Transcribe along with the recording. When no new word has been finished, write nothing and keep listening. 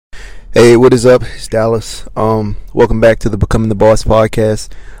Hey, what is up? It's Dallas. Welcome back to the Becoming the Boss podcast.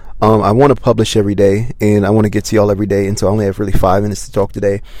 I want to publish every day, and I want to get to y'all every day, and so I only have really 5 minutes to talk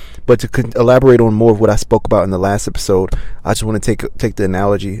today. But to elaborate on more of what I spoke about in the last episode, I just want to take the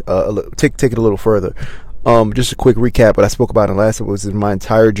analogy, take it a little further. Just a quick recap. What I spoke about in the last episode was my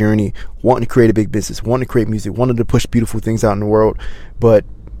entire journey, wanting to create a big business, wanting to create music, wanting to push beautiful things out in the world, but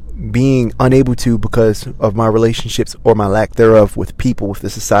being unable to because of my relationships or my lack thereof with people, with the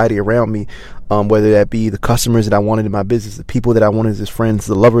society around me, whether that be the customers that I wanted in my business, the people that I wanted as friends,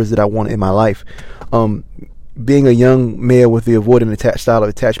 the lovers that I wanted in my life. Being a young male with the avoidant style of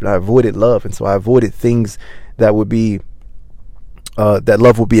attachment, I avoided love, and so I avoided things that would be that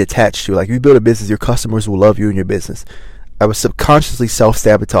love will be attached to. Like, if you build a business, your customers will love you in your business. I was subconsciously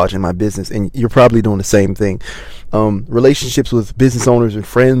self-sabotaging my business, and you're probably doing the same thing. Relationships with business owners and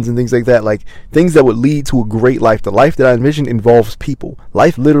friends and things like that, like things that would lead to a great life. The life that I envision involves people.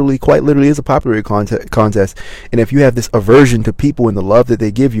 Life literally, quite literally, is a popularity contest. And if you have this aversion to people and the love that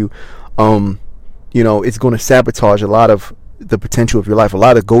they give you, it's going to sabotage a lot of the potential of your life, a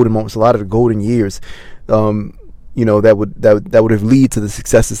lot of golden moments, a lot of the golden years. That would have lead to the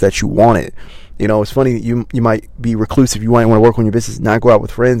successes that you wanted. It's funny, you might be reclusive. You might want to work on your business, not go out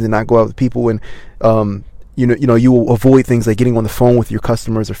with friends and not go out with people. And, you will avoid things like getting on the phone with your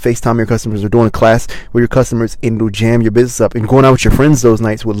customers or FaceTime your customers or doing a class with your customers, and it'll jam your business up. And going out with your friends those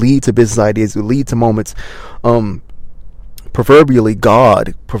nights will lead to business ideas, will lead to moments. Proverbially,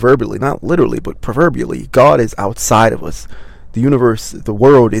 not literally, but proverbially, God is outside of us. The universe, the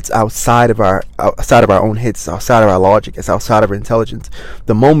world, it's outside of our own heads, outside of our logic, it's outside of our intelligence.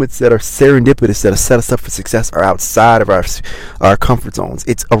 The moments that are serendipitous, that set us up for success, are outside of our comfort zones.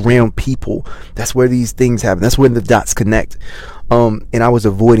 It's around people. That's where these things happen. That's where the dots connect. And I was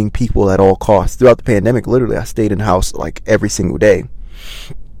avoiding people at all costs throughout the pandemic. Literally, I stayed in the house like every single day,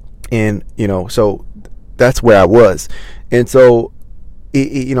 and so that's where I was. And so,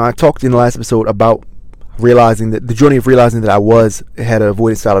 I talked in the last episode about realizing that the journey of realizing that I had an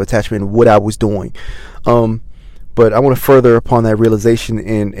avoidant style of attachment and what I was doing. But I want to further upon that realization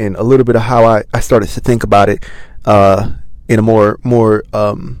and a little bit of how I started to think about it in a more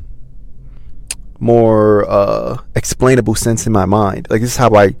explainable sense in my mind. Like, this is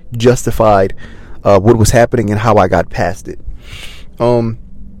how I justified what was happening and how I got past it.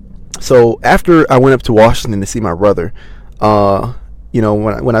 So after I went up to Washington to see my brother,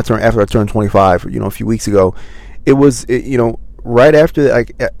 after I turned 25, a few weeks ago, it was, right after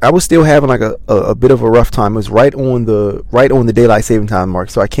I was still having like a bit of a rough time. It was right on the daylight saving time mark.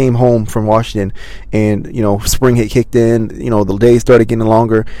 So I came home from Washington, and spring had kicked in. The days started getting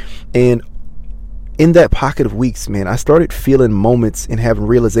longer, and in that pocket of weeks, man, I started feeling moments and having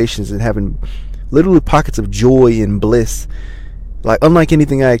realizations and having literally pockets of joy and bliss, like unlike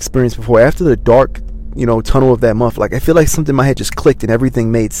anything I experienced before. After the dark tunnel of that month, like I feel like something in my head just clicked and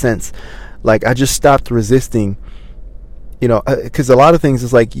everything made sense. Like I just stopped resisting, because a lot of things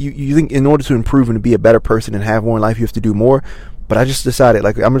is like you think in order to improve and to be a better person and have more in life, you have to do more. But I just decided,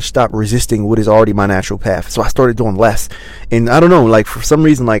 like, I'm going to stop resisting what is already my natural path. So I started doing less. And I don't know, like, for some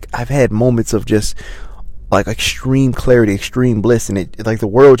reason, like, I've had moments of just like extreme clarity, extreme bliss, and it, like, the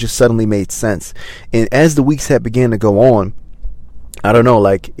world just suddenly made sense. And as the weeks had began to go on, I don't know,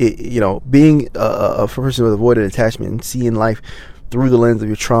 like, being a person with avoidant attachment and seeing life through the lens of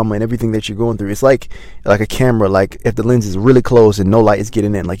your trauma and everything that you're going through, it's like a camera. Like, if the lens is really closed and no light is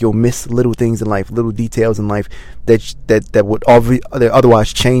getting in, like, you'll miss little things in life, little details in life that would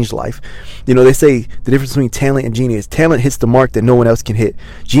otherwise change life. They say the difference between talent and genius: talent hits the mark that no one else can hit,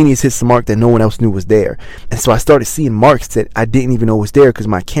 genius hits the mark that no one else knew was there. And so I started seeing marks that I didn't even know was there, because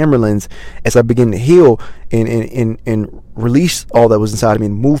my camera lens, as I began to heal and release all that was inside of me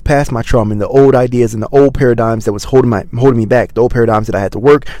and move past my trauma and the old ideas and the old paradigms that was holding me back, the old paradigms that I had to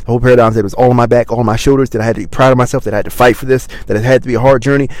work, the old paradigms that was all on my back, all on my shoulders, that I had to be proud of myself, that I had to fight for this, that it had to be a hard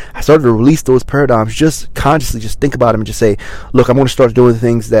journey. I started to release those paradigms, just consciously, just think about them and just say, look, I'm going to start doing the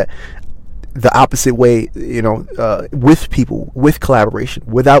things that the opposite way, with people, with collaboration,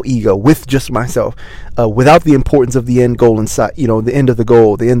 without ego, with just myself, without the importance of the end goal inside, the end of the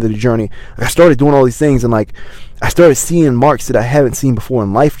goal, the end of the journey. I started doing all these things, and like, I started seeing marks that I haven't seen before,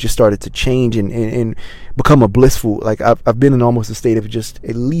 and life just started to change and become a blissful, like, I've been in almost a state of just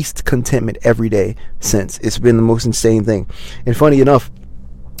at least contentment every day since. It's been the most insane thing. And funny enough,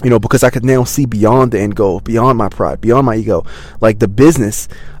 because I could now see beyond the end goal, beyond my pride, beyond my ego, like the business,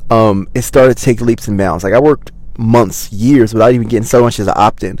 it started to take leaps and bounds. Like, I worked months, years without even getting so much as an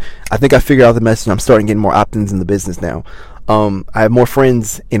opt-in. I think I figured out the message. I'm starting getting more opt-ins in the business now. I have more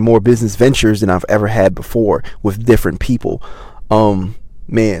friends in more business ventures than I've ever had before with different people.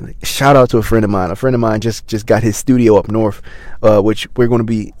 man, shout out to a friend of mine. A friend of mine just got his studio up north, which we're going to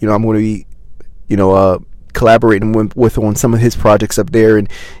be, I'm going to be, collaborating with on some of his projects up there, and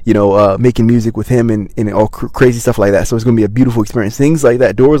making music with him, and all crazy stuff like that. So it's going to be a beautiful experience. Things like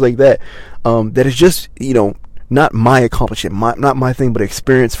that, doors like that, that is just not my accomplishment, not my thing, but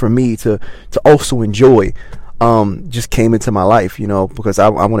experience for me to also enjoy. Just came into my life, because I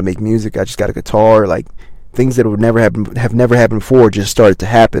want to make music. I just got a guitar, like things that have never happened before just started to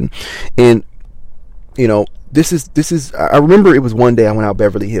happen. And this is I remember it was one day I went out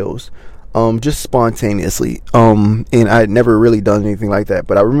Beverly Hills, just spontaneously, and I had never really done anything like that,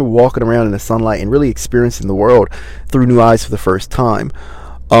 but I remember walking around in the sunlight and really experiencing the world through new eyes for the first time.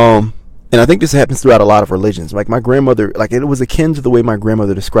 And I think this happens throughout a lot of religions. Like my grandmother, like it was akin to the way my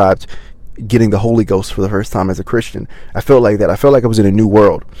grandmother described getting the Holy Ghost for the first time as a Christian. I felt like that. I felt like I was in a new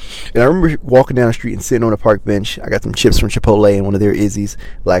world. And I remember walking down the street and sitting on a park bench. I got some chips from Chipotle and one of their Izzy's,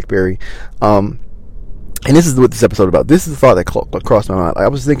 Blackberry. And this is what this episode is about. This is the thought that crossed my mind. I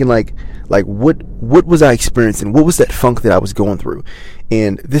was thinking like what was I experiencing? What was that funk that I was going through?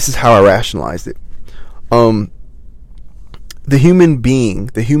 And this is how I rationalized it. The human being,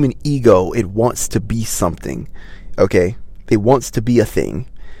 the human ego, it wants to be something. Okay? It wants to be a thing.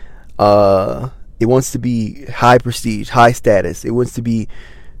 It wants to be high prestige, high status. It wants to be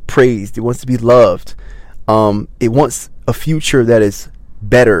praised. It wants to be loved. It wants a future that is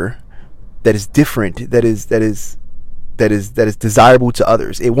better, that is different, that is desirable to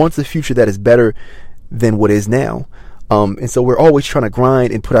others. It wants a future that is better than what is now. And so we're always trying to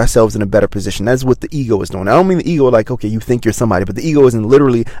grind and put ourselves in a better position. That's what the ego is doing. I don't mean the ego like, okay, you think you're somebody, but the ego isn't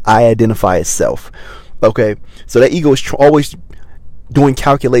literally I identify as self. Okay, so that ego is always doing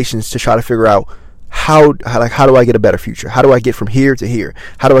calculations to try to figure out how do I get a better future? How do I get from here to here?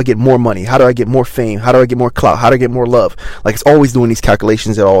 How do I get more money? How do I get more fame? How do I get more clout? How do I get more love? Like it's always doing these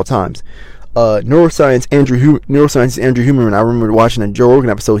calculations at all times. Neuroscientist Andrew Huberman, I remember watching a Joe Rogan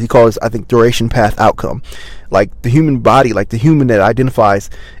episode. He calls, I think, duration path outcome. Like the human body, like the human that identifies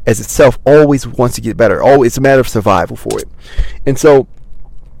as itself, always wants to get better. Always, it's a matter of survival for it. And so,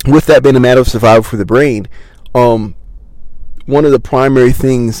 with that being a matter of survival for the brain, one of the primary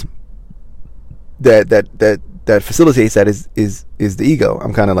things that facilitates that is the ego.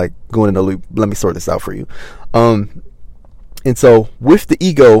 I'm kind of like going in a loop. Let me sort this out for you. And so with the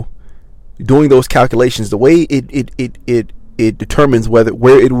ego doing those calculations, the way it determines where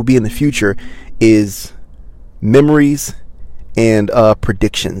it will be in the future is memories and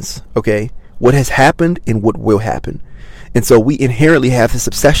predictions. Okay, what has happened and what will happen. And so we inherently have this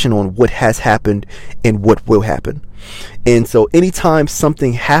obsession on what has happened and what will happen. And so anytime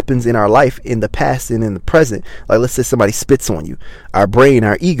something happens in our life, in the past and in the present, like let's say somebody spits on you, our brain,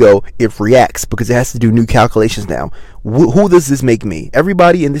 our ego, it reacts because it has to do new calculations now. Who does this make me?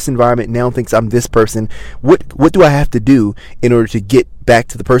 Everybody in this environment now thinks I'm this person. What do I have to do in order to get back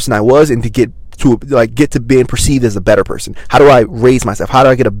to the person I was and to get to being perceived as a better person? How do I raise myself? How do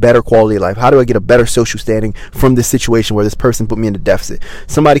I get a better quality of life? How do I get a better social standing from this situation where this person put me in a deficit?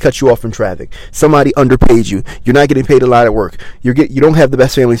 Somebody cut you off in traffic. Somebody underpaid you. You're not getting paid a lot at work. You don't have the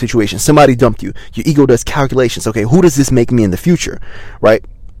best family situation. Somebody dumped you. Your ego does calculations. Okay, who does this make me in the future? Right?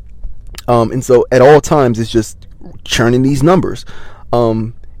 And so at all times it's just churning these numbers.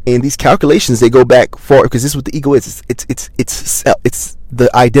 And these calculations, they go back far, because this is what the ego is. It's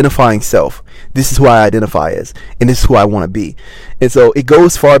the identifying self. This is who I identify as, and this is who I want to be. And so it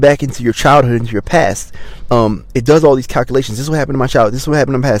goes far back into your childhood, into your past. It does all these calculations. This is what happened in my childhood. This is what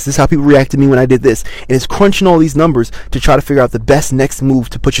happened in the past. This is how people react to me when I did this. And it's crunching all these numbers to try to figure out the best next move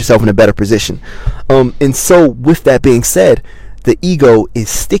to put yourself in a better position. And so with that being said, the ego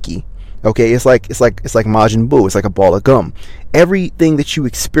is sticky. Okay, it's like Majin Buu. It's like a ball of gum. Everything that you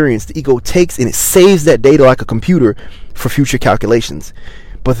experience, the ego takes and it saves that data like a computer for future calculations.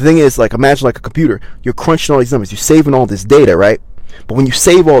 But the thing is, like, imagine like a computer. You're crunching all these numbers. You're saving all this data, right? But when you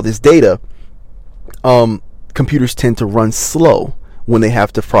save all this data, computers tend to run slow when they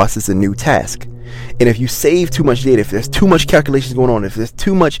have to process a new task. And if you save too much data, if there's too much calculations going on, if there's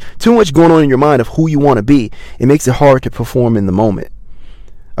too much going on in your mind of who you want to be, it makes it hard to perform in the moment.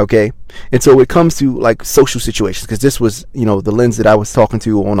 Okay, and so it comes to like social situations, because this was, the lens that I was talking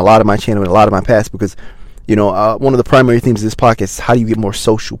to on a lot of my channel and a lot of my past, because, one of the primary themes of this podcast is how do you get more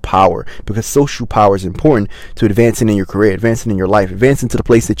social power, because social power is important to advancing in your career, advancing in your life, advancing to the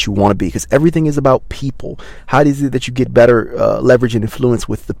place that you want to be, because everything is about people. How is it that you get better leverage and influence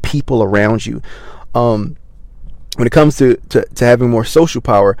with the people around you? When it comes to having more social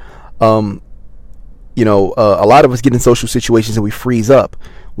power, a lot of us get in social situations and we freeze up.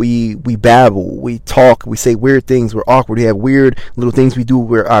 we babble, we talk, we say weird things, we're awkward, we have weird little things we do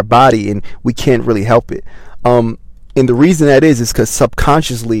with our body, and we can't really help it. And the reason that is because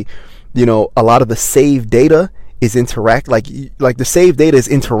subconsciously, a lot of the saved data is like the saved data is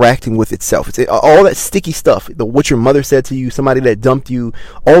interacting with itself. It's all that sticky stuff, what your mother said to you, somebody that dumped you,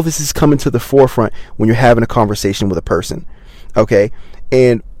 all this is coming to the forefront when you're having a conversation with a person. Okay?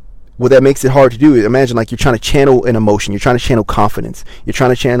 And what that makes it hard to do is imagine like you're trying to channel an emotion, you're trying to channel confidence, you're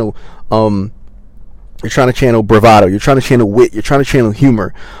trying to channel bravado, you're trying to channel wit, you're trying to channel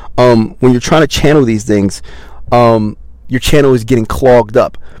humor. When you're trying to channel these things, your channel is getting clogged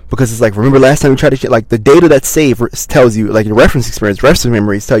up, because it's like, remember last time you tried to like the data that's saved tells you, like your reference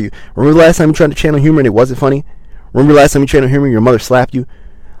memories tell you, remember the last time you tried to channel humor and it wasn't funny? Remember the last time you channeled humor and your mother slapped you?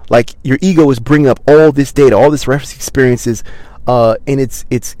 Like, your ego is bringing up all this data, all this reference experiences, and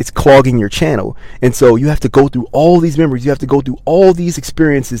it's clogging your channel. And so you have to go through all these memories, you have to go through all these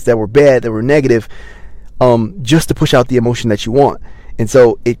experiences that were bad, that were negative, just to push out the emotion that you want. And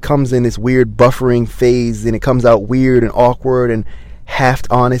so it comes in this weird buffering phase, and it comes out weird and awkward and half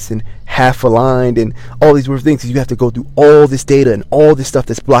honest and half aligned and all these weird things, because you have to go through all this data and all this stuff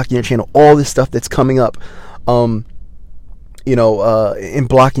that's blocking your channel, all this stuff that's coming up, and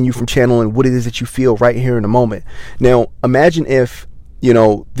blocking you from channeling what it is that you feel right here in the moment. Now, imagine if,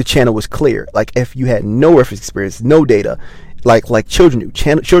 the channel was clear. Like, if you had no reference experience, no data, like children do.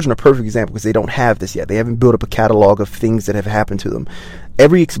 Children are a perfect example, because they don't have this yet. They haven't built up a catalog of things that have happened to them.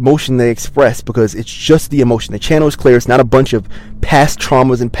 Every emotion they express, because it's just the emotion. The channel is clear. It's not a bunch of past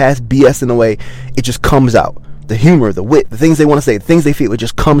traumas and past BS in a way. It just comes out. The humor, the wit, the things they want to say, the things they feel, it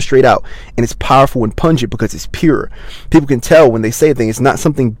just comes straight out. And it's powerful and pungent because it's pure. People can tell when they say a thing. It's not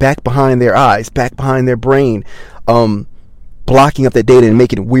something back behind their eyes, back behind their brain, blocking up that data and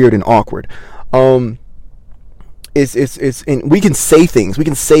making it weird and awkward. It's and we can say things, we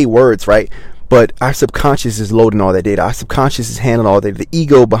can say words, right? But our subconscious is loading all that data. Our subconscious is handling all that. The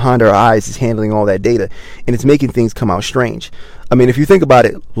ego behind our eyes is handling all that data, and it's making things come out strange. I mean, if you think about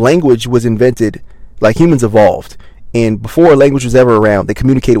it, language was invented, like humans evolved, and before language was ever around, they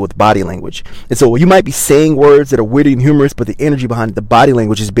communicated with body language. And so you might be saying words that are witty and humorous, but the energy behind the body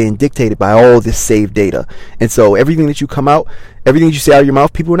language is being dictated by all this saved data. And so everything that you come out, everything that you say out of your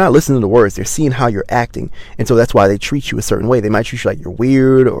mouth, people are not listening to the words. They're seeing how you're acting. And so that's why they treat you a certain way. They might treat you like you're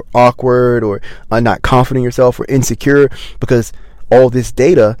weird or awkward or not confident in yourself or insecure, because all this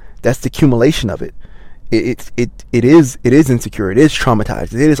data, that's the accumulation of it. It is insecure. It is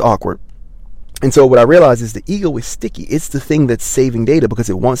traumatized. It is awkward. And so what I realize is the ego is sticky. It's the thing that's saving data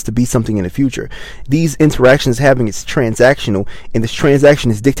because it wants to be something in the future. These interactions having, it's transactional, and this transaction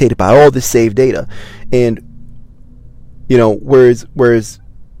is dictated by all this saved data. And, whereas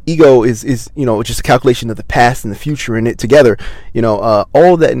ego is just a calculation of the past and the future and it together,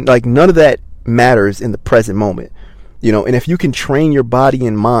 all that, like, none of that matters in the present moment. And if you can train your body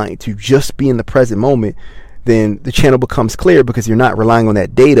and mind to just be in the present moment, then the channel becomes clear, because you're not relying on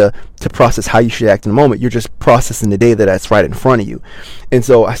that data to process how you should act in the moment. You're just processing the data that's right in front of you. And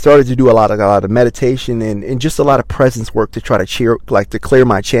so I started to do a lot of meditation and just a lot of presence work to try to clear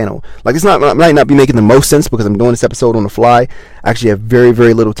my channel. Like, it might not be making the most sense because I'm doing this episode on the fly. I actually have very,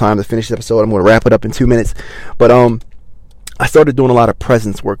 very little time to finish the episode. I'm going to wrap it up in 2 minutes. But I started doing a lot of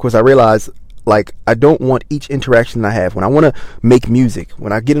presence work because I realized, like, I don't want each interaction I have. When I want to make music,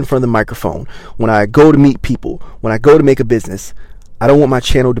 when I get in front of the microphone, when I go to meet people, when I go to make a business, I don't want my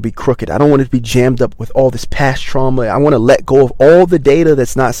channel to be crooked. I don't want it to be jammed up with all this past trauma. I want to let go of all the data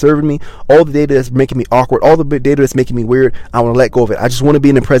that's not serving me, all the data that's making me awkward, all the data that's making me weird. I want to let go of it. I just want to be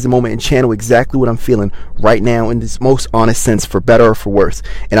in the present moment and channel exactly what I'm feeling right now in this most honest sense, for better or for worse.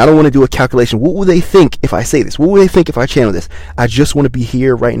 And I don't want to do a calculation. What will they think if I say this? What will they think if I channel this? I just want to be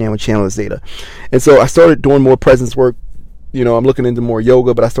here right now and channel this data. And so I started doing more presence work. I'm looking into more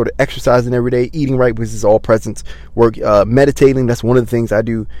yoga, but I started exercising every day, eating right, because it's all presence work. Meditating, that's one of the things I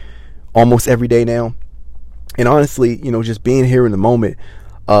do almost every day now. And honestly, just being here in the moment,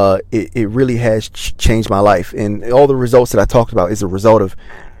 it really has changed my life. And all the results that I talked about is a result of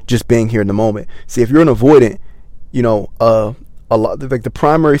just being here in the moment. See, if you're an avoidant, a lot, like, the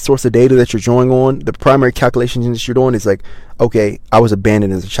primary source of data that you're drawing on, the primary calculations that you're doing is like, okay, I was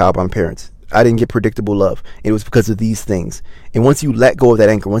abandoned as a child by my parents. I didn't get predictable love. It was because of these things. And once you let go of that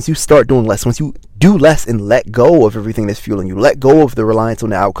anchor, once you start doing less, once you do less and let go of everything that's fueling you, let go of the reliance on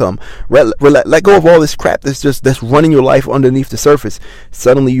the outcome, let go of all this crap that's running your life underneath the surface,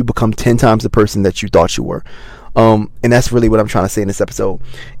 suddenly you become 10 times the person that you thought you were. And that's really what I'm trying to say in this episode.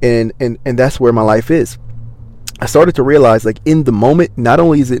 And that's where my life is. I started to realize, like, in the moment, not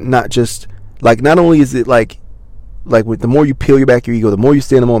only is it like like the more you peel back your ego, the more you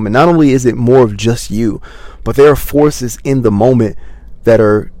stay in the moment, not only is it more of just you, but there are forces in the moment that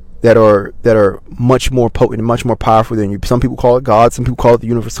are much more potent and much more powerful than you. Some people call it God, some people call it the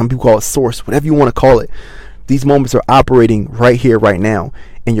universe, some people call it source, whatever you want to call it. These moments are operating right here, right now.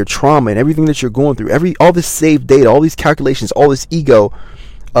 And your trauma and everything that you're going through, all this saved data, all these calculations, all this ego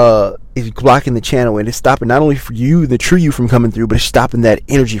is blocking the channel, and it's stopping not only for you, the true you, from coming through, but it's stopping that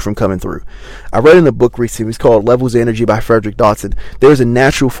energy from coming through. I read in a book recently, it's called Levels of Energy by Frederick Dodson. There's a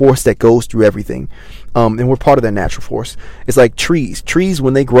natural force that goes through everything. And we're part of that natural force. It's like trees. Trees,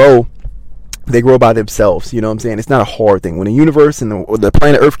 when they grow by themselves. You know what I'm saying? It's not a hard thing. When the universe and the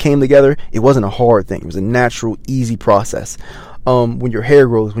planet Earth came together, it wasn't a hard thing. It was a natural, easy process. When your hair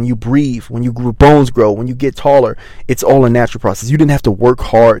grows, when you breathe, when your bones grow, when you get taller, it's all a natural process. You didn't have to work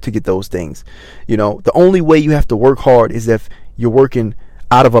hard to get those things. You know, the only way you have to work hard is if you're working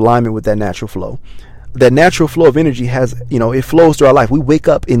out of alignment with that natural flow. That natural flow of energy it flows through our life. We wake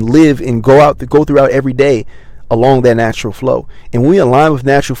up and live and go throughout every day along that natural flow. And when we align with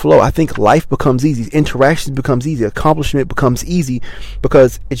natural flow, I think life becomes easy. Interactions becomes easy. Accomplishment becomes easy,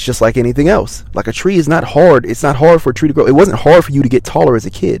 because it's just like anything else. Like a tree is not hard. It's not hard for a tree to grow. It wasn't hard for you to get taller as a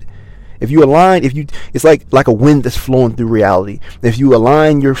kid. If you align, it's like a wind that's flowing through reality. If you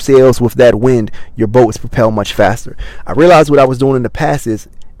align your sails with that wind, your boat is propelled much faster. I realized what I was doing in the past is,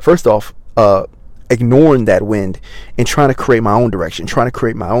 first off, ignoring that wind and trying to create my own direction, trying to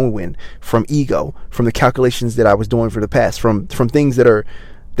create my own wind from ego, from the calculations that I was doing for the past, from things that are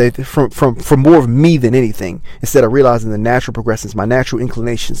from more of me than anything, instead of realizing the natural progressions, my natural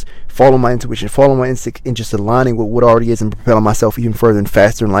inclinations, following my intuition, following my instinct, and just aligning with what already is and propelling myself even further and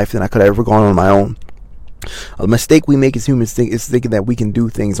faster in life than I could have ever gone on my own. A mistake we make as humans is thinking that we can do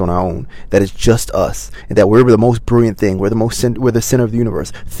things on our own, that it's just us, and that we're the most brilliant thing, we're the center of the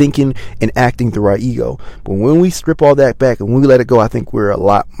universe, thinking and acting through our ego. But when we strip all that back and when we let it go, I think we're a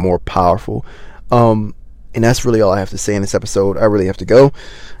lot more powerful. And that's really all I have to say in this episode. I really have to go.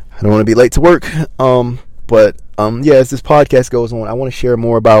 I don't want to be late to work. But as this podcast goes on, I want to share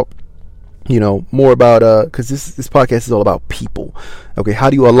more about because this podcast is all about people. Okay, how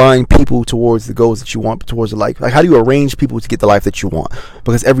do you align people towards the goals that you want, towards the life? Like, how do you arrange people to get the life that you want?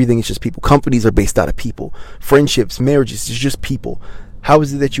 Because everything is just people. Companies are based out of people. Friendships, marriages, it's just people. How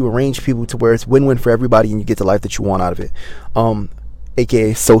is it that you arrange people to where it's win-win for everybody and you get the life that you want out of it?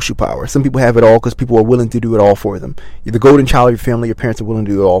 AKA social power. Some people have it all because people are willing to do it all for them. You're the golden child of your family, your parents are willing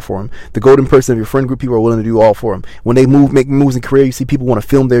to do it all for them. The golden person of your friend group, people are willing to do all for them. When they make moves in career, you see people want to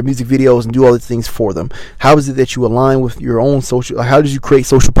film their music videos and do all these things for them. How is it that you align with your own social, how did you create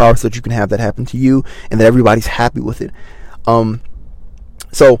social power so that you can have that happen to you and that everybody's happy with it? So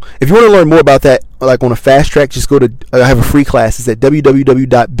if you want to learn more about that, like on a fast track, just go to, I have a free class. It's at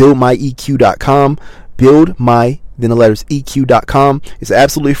www.buildmyeq.com. Then the letters EQ.com. It's an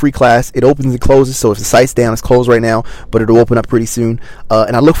absolutely free class. It opens and closes, so if the site's down, it's closed right now, but it'll open up pretty soon.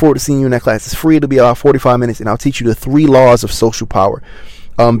 And I look forward to seeing you in that class. It's free. It'll be about 45 minutes, and I'll teach you the 3 laws of social power.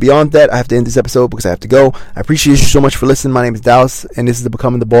 Beyond that, I have to end this episode because I have to go. I appreciate you so much for listening. My name is Dallas, and this is the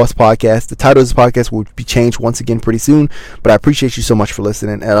Becoming the Boss podcast. The title of this podcast will be changed once again pretty soon, but I appreciate you so much for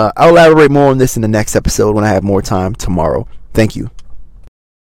listening. I'll elaborate more on this in the next episode when I have more time tomorrow. Thank you.